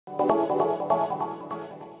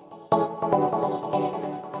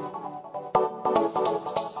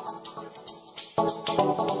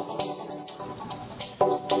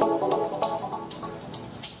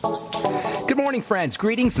friends.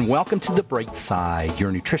 Greetings and welcome to The Bright Side,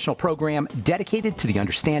 your nutritional program dedicated to the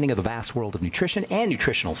understanding of the vast world of nutrition and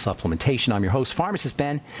nutritional supplementation. I'm your host, Pharmacist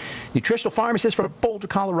Ben, nutritional pharmacist from Boulder,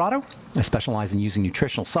 Colorado. I specialize in using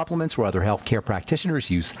nutritional supplements where other healthcare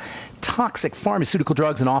practitioners use toxic pharmaceutical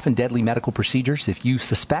drugs and often deadly medical procedures. If you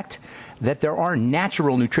suspect that there are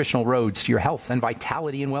natural nutritional roads to your health and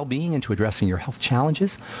vitality and well-being and to addressing your health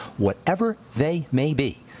challenges, whatever they may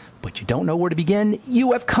be, but you don't know where to begin,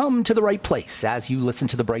 you have come to the right place. As you listen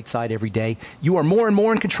to The Bright Side every day, you are more and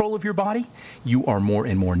more in control of your body, you are more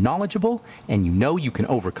and more knowledgeable, and you know you can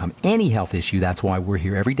overcome any health issue. That's why we're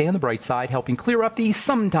here every day on The Bright Side, helping clear up the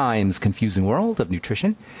sometimes confusing world of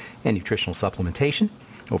nutrition and nutritional supplementation.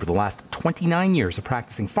 Over the last 29 years of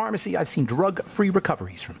practicing pharmacy, I've seen drug-free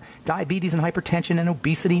recoveries from diabetes and hypertension and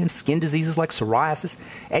obesity and skin diseases like psoriasis,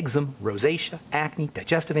 eczema, rosacea, acne,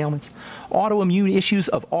 digestive ailments, autoimmune issues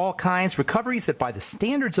of all kinds, recoveries that by the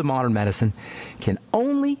standards of modern medicine can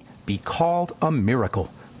only be called a miracle.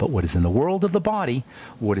 But what is in the world of the body,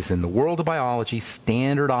 what is in the world of biology,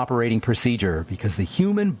 standard operating procedure, because the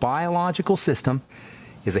human biological system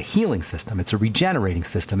is a healing system. It's a regenerating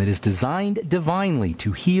system. It is designed divinely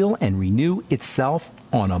to heal and renew itself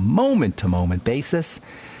on a moment-to-moment basis.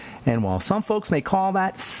 And while some folks may call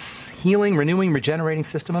that healing, renewing, regenerating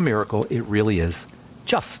system a miracle, it really is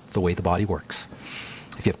just the way the body works.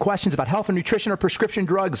 If you have questions about health or nutrition or prescription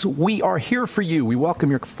drugs, we are here for you. We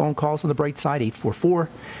welcome your phone calls on The Bright Side.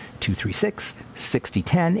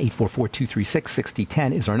 844-236-6010.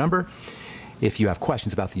 844-236-6010 is our number. If you have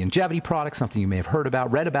questions about the longevity product, something you may have heard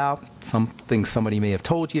about, read about, something somebody may have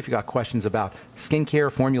told you, if you got questions about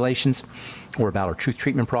skincare formulations or about our Truth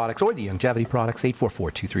Treatment products or the longevity products,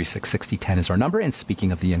 844-236-6010 is our number. And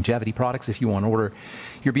speaking of the longevity products, if you want to order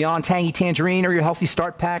your Beyond Tangy Tangerine or your Healthy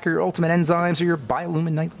Start Pack or your Ultimate Enzymes or your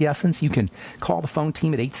Biolumin Nightly Essence, you can call the phone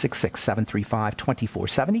team at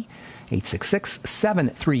 866-735-2470,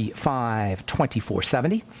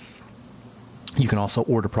 866-735-2470. You can also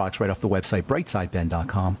order products right off the website,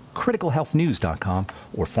 brightsideben.com, criticalhealthnews.com,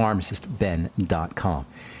 or pharmacistben.com.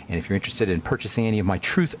 And if you're interested in purchasing any of my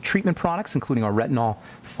Truth Treatment products, including our Retinol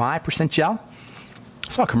 5% gel, I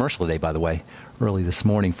saw a commercial today, by the way, early this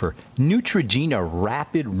morning for Neutrogena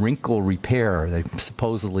Rapid Wrinkle Repair.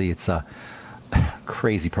 Supposedly it's a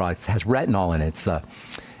crazy product. It has retinol in it.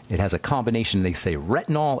 It has a combination, they say,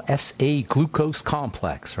 retinol SA glucose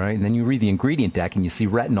complex, right? And then you read the ingredient deck and you see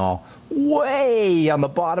retinol way on the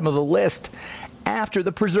bottom of the list after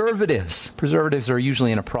the preservatives. Preservatives are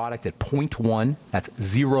usually in a product at 0.1. That's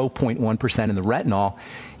 0.1%. In the retinol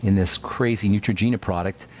in this crazy Neutrogena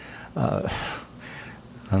product,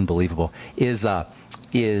 unbelievable, is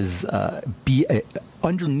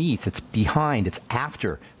underneath, it's behind, it's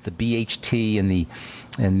after the BHT and the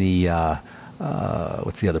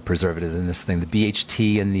what's the other preservative in this thing? The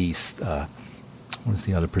BHT and the what is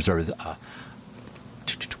the other preservative?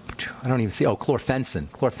 I don't even see. Oh, chlorfencin.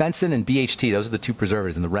 Chlorfencin and BHT, those are the two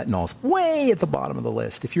preservatives, and the retinol's way at the bottom of the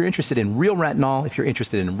list. If you're interested in real retinol, if you're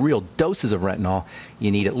interested in real doses of retinol,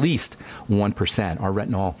 you need at least 1%. Our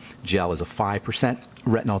retinol gel is a 5%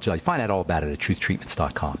 retinol gel. You find out all about it at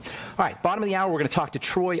truthtreatments.com. All right, bottom of the hour, we're going to talk to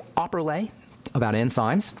Troy Opperlay about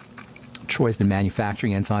enzymes. Troy's been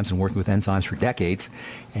manufacturing enzymes and working with enzymes for decades,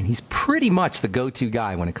 and he's pretty much the go-to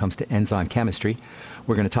guy when it comes to enzyme chemistry.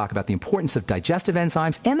 We're going to talk about the importance of digestive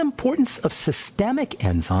enzymes and the importance of systemic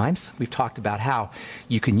enzymes. We've talked about how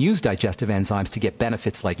you can use digestive enzymes to get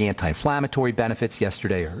benefits like anti-inflammatory benefits.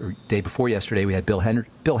 Yesterday or day before yesterday, we had Bill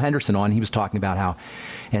Henderson on. He was talking about how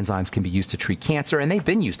enzymes can be used to treat cancer, and they've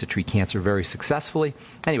been used to treat cancer very successfully.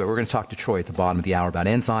 Anyway, we're going to talk to Troy at the bottom of the hour about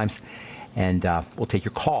enzymes, and we'll take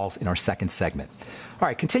your calls in our second segment. All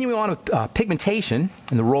right, continuing on with pigmentation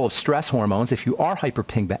and the role of stress hormones. If you are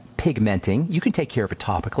hyperpigmenting, you can take care of it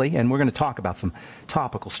topically, and we're going to talk about some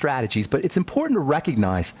topical strategies, but it's important to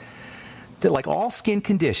recognize that like all skin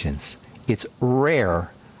conditions, it's rare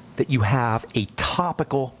that you have a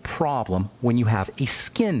topical problem when you have a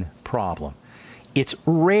skin problem. It's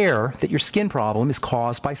rare that your skin problem is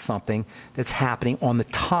caused by something that's happening on the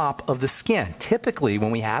top of the skin. Typically, when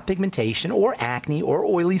we have pigmentation or acne or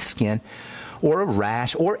oily skin or a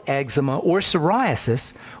rash or eczema or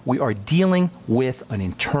psoriasis, we are dealing with an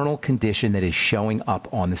internal condition that is showing up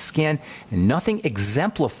on the skin, and nothing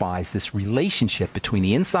exemplifies this relationship between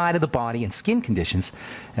the inside of the body and skin conditions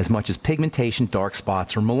as much as pigmentation, dark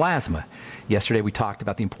spots, or melasma. Yesterday, we talked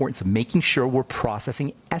about the importance of making sure we're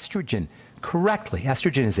processing estrogen correctly.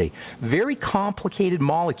 Estrogen is a very complicated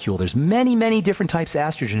molecule. There's many, many different types of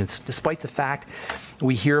estrogen. It's, despite the fact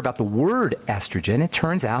we hear about the word estrogen, it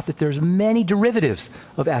turns out that there's many derivatives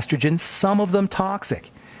of estrogen, some of them toxic.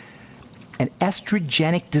 and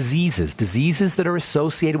estrogenic diseases, diseases that are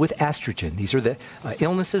associated with estrogen. These are the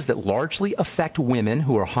illnesses that largely affect women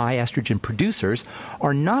who are high estrogen producers,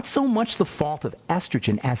 are not so much the fault of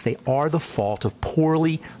estrogen as they are the fault of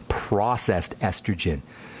poorly processed estrogen.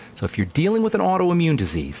 So if you're dealing with an autoimmune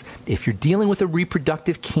disease, if you're dealing with a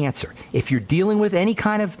reproductive cancer, if you're dealing with any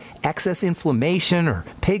kind of excess inflammation or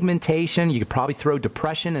pigmentation, you could probably throw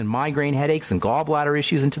depression and migraine headaches and gallbladder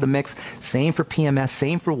issues into the mix. Same for PMS,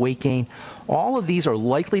 same for weight gain. All of these are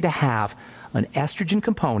likely to have an estrogen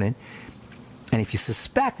component. And if you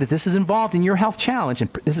suspect that this is involved in your health challenge, and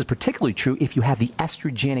this is particularly true if you have the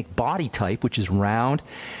estrogenic body type, which is round,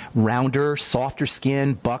 rounder, softer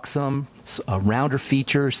skin, buxom, rounder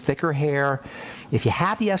features, thicker hair. If you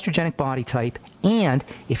have the estrogenic body type, and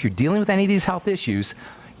if you're dealing with any of these health issues,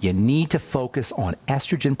 you need to focus on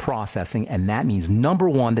estrogen processing, and that means, number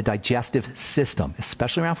one, the digestive system,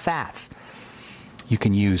 especially around fats. You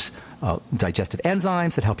can use digestive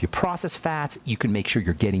enzymes that help you process fats. You can make sure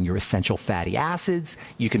you're getting your essential fatty acids.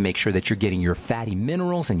 You can make sure that you're getting your fatty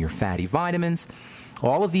minerals and your fatty vitamins.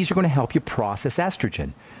 All of these are going to help you process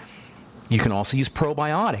estrogen. You can also use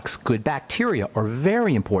probiotics. Good bacteria are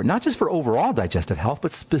very important, not just for overall digestive health,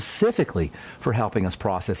 but specifically for helping us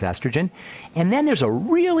process estrogen. And then there's a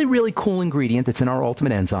really, really cool ingredient that's in our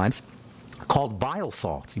Ultimate Enzymes called bile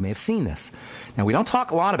salts. You may have seen this. Now, we don't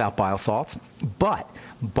talk a lot about bile salts, but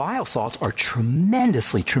bile salts are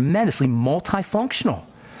tremendously, tremendously multifunctional.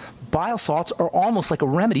 Bile salts are almost like a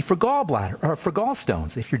remedy for gallbladder or for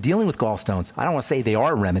gallstones. If you're dealing with gallstones, I don't want to say they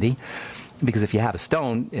are a remedy, because if you have a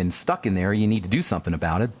stone and stuck in there, you need to do something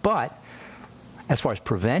about it. But as far as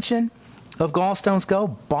prevention of gallstones go,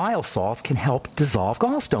 bile salts can help dissolve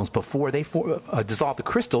gallstones before they dissolve the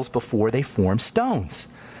crystals before they form stones.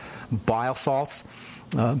 Bile salts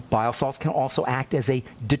can also act as a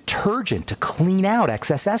detergent to clean out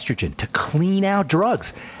excess estrogen, to clean out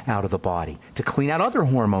drugs out of the body, to clean out other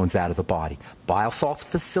hormones out of the body. Bile salts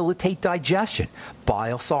facilitate digestion.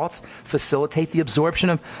 Bile salts facilitate the absorption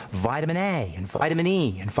of vitamin A and vitamin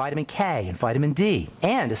E and vitamin K and vitamin D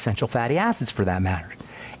and essential fatty acids for that matter.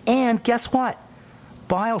 And guess what?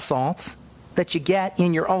 Bile salts that you get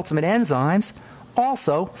in your Ultimate Enzymes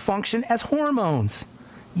also function as hormones.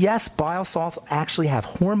 Yes, bile salts actually have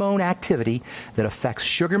hormone activity that affects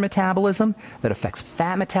sugar metabolism, that affects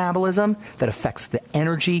fat metabolism, that affects the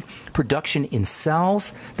energy production in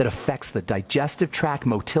cells, that affects the digestive tract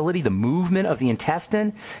motility, the movement of the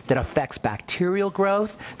intestine, that affects bacterial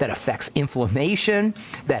growth, that affects inflammation,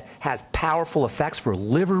 that has powerful effects for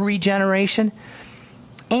liver regeneration,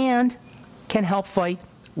 and can help fight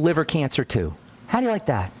liver cancer too. How do you like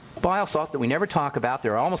that? Bile salts that we never talk about,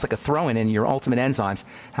 they're almost like a throw-in in your Ultimate Enzymes,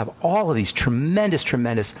 have all of these tremendous,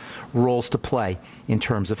 tremendous roles to play in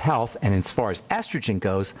terms of health. And as far as estrogen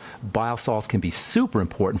goes, bile salts can be super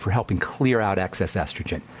important for helping clear out excess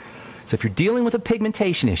estrogen. So if you're dealing with a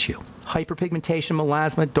pigmentation issue, hyperpigmentation,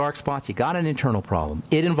 melasma, dark spots, you got an internal problem.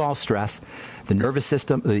 It involves stress. The nervous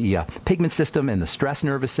system, the pigment system and the stress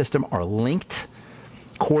nervous system are linked.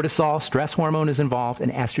 Cortisol, stress hormone, is involved,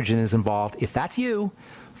 and estrogen is involved. If that's you,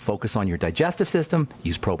 focus on your digestive system,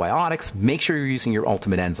 use probiotics, make sure you're using your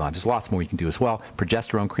Ultimate Enzymes. There's lots more you can do as well.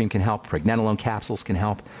 Progesterone cream can help, pregnenolone capsules can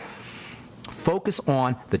help. Focus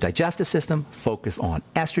on the digestive system, focus on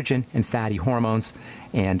estrogen and fatty hormones,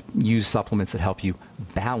 and use supplements that help you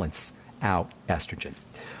balance out estrogen.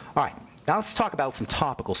 All right. Now let's talk about some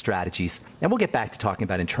topical strategies, and we'll get back to talking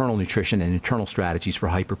about internal nutrition and internal strategies for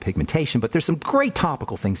hyperpigmentation, but there's some great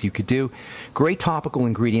topical things you could do, great topical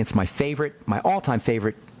ingredients. My favorite, my all-time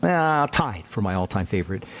favorite, tied for my all-time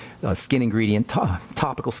favorite skin ingredient,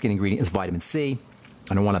 topical skin ingredient is vitamin C.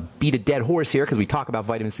 I don't want to beat a dead horse here because we talk about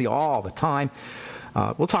vitamin C all the time.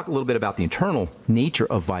 We'll talk a little bit about the internal nature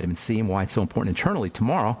of vitamin C and why it's so important internally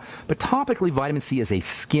tomorrow, but topically, vitamin C is a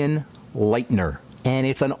skin lightener. And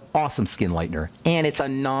it's an awesome skin lightener, and it's a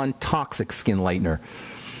non-toxic skin lightener.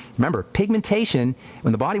 Remember, pigmentation,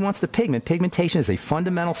 when the body wants to pigment, pigmentation is a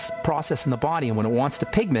fundamental process in the body, and when it wants to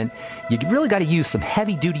pigment, you really got to use some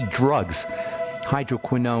heavy-duty drugs.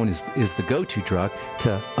 Hydroquinone is the go-to drug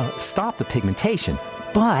to stop the pigmentation.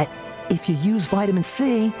 But if you use vitamin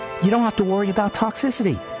C, you don't have to worry about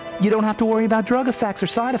toxicity. You don't have to worry about drug effects or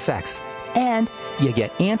side effects. And you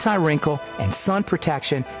get anti-wrinkle and sun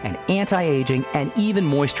protection and anti-aging and even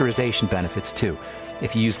moisturization benefits too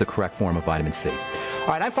if you use the correct form of vitamin C. All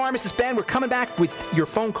right, I'm Pharmacist Ben. We're coming back with your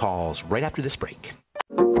phone calls right after this break.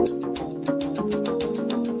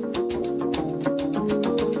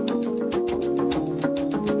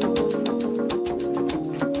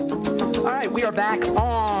 All right, we are back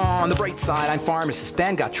on on the bright side. I'm pharmacist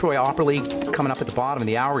Ben. Got Troy Opperly coming up at the bottom of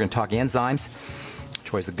the hour. We're going to talk enzymes.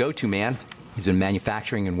 Troy's the go-to man. He's been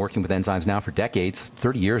manufacturing and working with enzymes now for decades,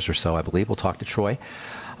 30 years or so, I believe. We'll talk to Troy.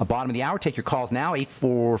 Bottom of the hour, take your calls now,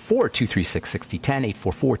 844-236-6010,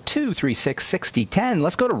 844-236-6010.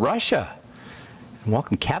 Let's go to Russia. And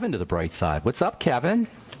welcome Kevin to the bright side. What's up, Kevin?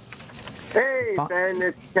 Hey, Ben,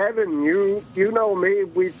 it's Kevin. You know me.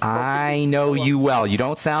 I know you well. You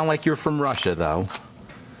don't sound like you're from Russia, though.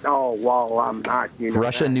 Oh, well, I'm not.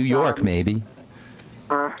 Russia, New York, maybe.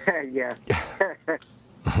 Yeah.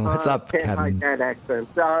 What's up, can't Kevin? hide that accent.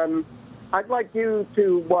 I'd like you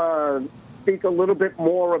to speak a little bit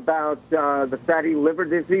more about the fatty liver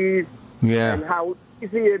disease and how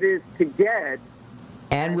easy it is to get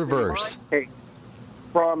and reverse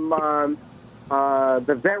from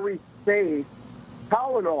the very safe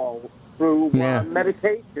Tylenol through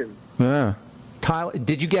medication. Yeah.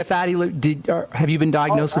 Did you get fatty liver? Have you been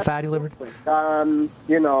diagnosed with fatty liver?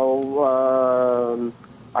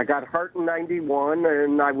 I got hurt in '91,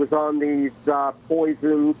 and I was on these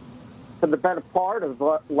poisons for the better part of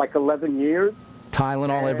like 11 years.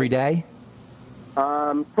 Tylenol every day?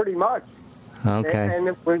 Pretty much. Okay. And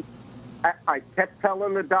it was, I kept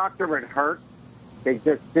telling the doctor it hurt. They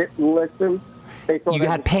just didn't listen. They thought you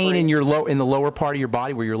had pain in in the lower part of your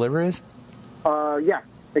body where your liver is? Yeah,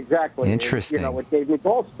 exactly. Interesting. It gave me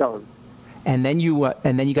gallstones. And then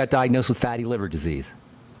you got diagnosed with fatty liver disease.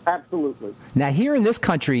 Absolutely. Now, here in this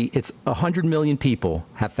country, it's 100 million people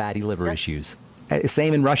have fatty liver issues.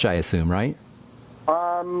 Same in Russia, I assume, right?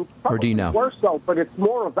 Or do you know? Worse so, but it's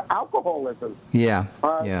more of alcoholism. Yeah.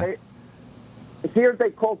 Here they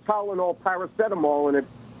call Tylenol paracetamol, and it's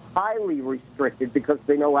highly restricted because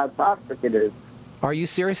they know how toxic it is. Are you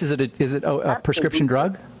serious? Is it a prescription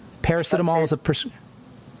drug? Paracetamol is a prescription.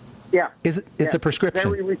 Yeah. It's a prescription.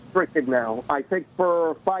 Very restricted now. I think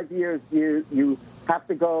for 5 years you have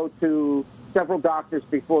to go to several doctors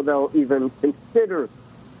before they'll even consider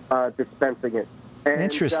dispensing it. And,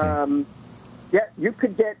 interesting. You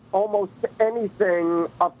could get almost anything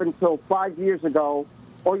up until 5 years ago.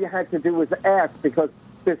 All you had to do was ask because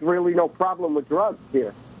there's really no problem with drugs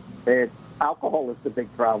here. Alcohol is the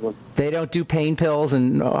big problem. They don't do pain pills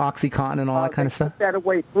and OxyContin and all that kind of stuff? They took that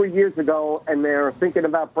away 3 years ago, and they're thinking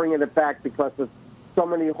about bringing it back because of so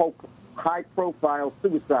many high-profile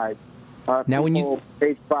suicides. Now,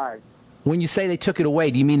 age 5. When you say they took it away,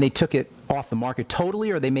 do you mean they took it off the market totally,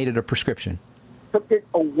 or they made it a prescription? Took it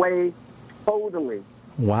away totally.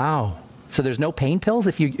 Wow. So there's no pain pills?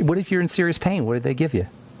 What if you're in serious pain? What did they give you?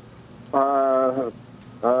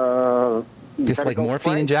 Just like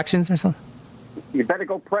morphine injections or something? You better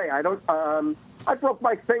go pray. I broke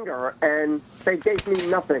my finger, and they gave me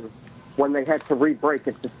nothing when they had to re-break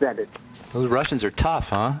it to set it. Those Russians are tough,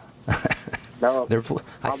 huh? No.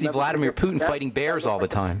 I see Vladimir Putin fighting bears all the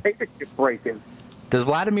time. Breaking. Does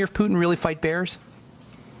Vladimir Putin really fight bears?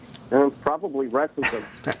 Probably wrestles them.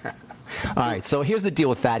 All right, so here's the deal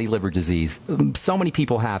with fatty liver disease. So many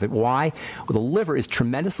people have it. Why? Well, the liver is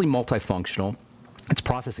tremendously multifunctional. It's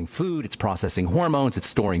processing food, it's processing hormones, it's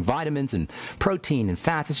storing vitamins and protein and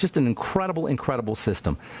fats. It's just an incredible, incredible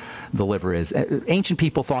system, the liver is. Ancient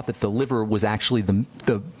people thought that the liver was actually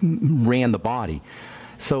ran the body.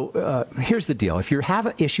 So here's the deal. If you have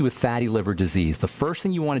an issue with fatty liver disease, the first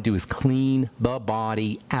thing you want to do is clean the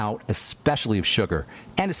body out, especially of sugar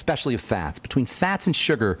and especially of fats. Between fats and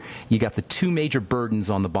sugar, you got the two major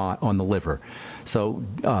burdens on the liver. So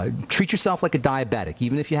treat yourself like a diabetic.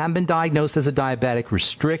 Even if you haven't been diagnosed as a diabetic,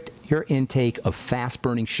 restrict your intake of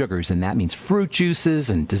fast-burning sugars, and that means fruit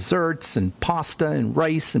juices and desserts and pasta and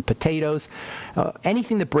rice and potatoes.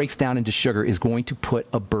 Anything that breaks down into sugar is going to put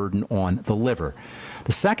a burden on the liver.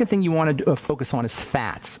 The second thing you want to focus on is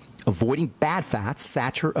fats. Avoiding bad fats,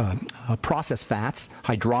 processed fats,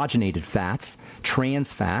 hydrogenated fats,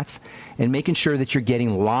 trans fats, and making sure that you're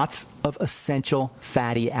getting lots of essential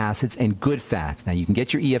fatty acids and good fats. Now, you can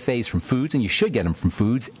get your EFAs from foods, and you should get them from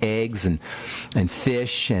foods, eggs and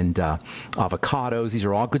fish and avocados. These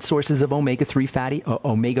are all good sources of omega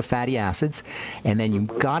fatty acids. And then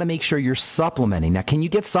you've got to make sure you're supplementing. Now, can you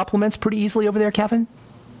get supplements pretty easily over there, Kevin?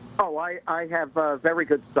 Oh, I have very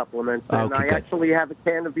good supplements, and Okay, I good. actually have a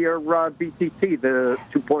can of your BTT, the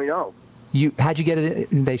 2.0. How'd you get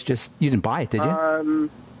it? You didn't buy it, did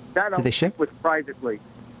you? Did they ship? With privately.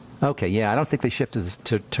 Okay, yeah, I don't think they ship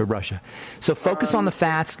to Russia. So focus on the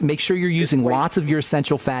fats. Make sure you're using lots of your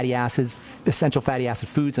essential fatty acid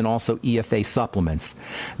foods, and also EFA supplements.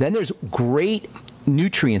 Then there's great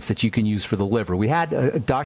nutrients that you can use for the liver. We had Dr.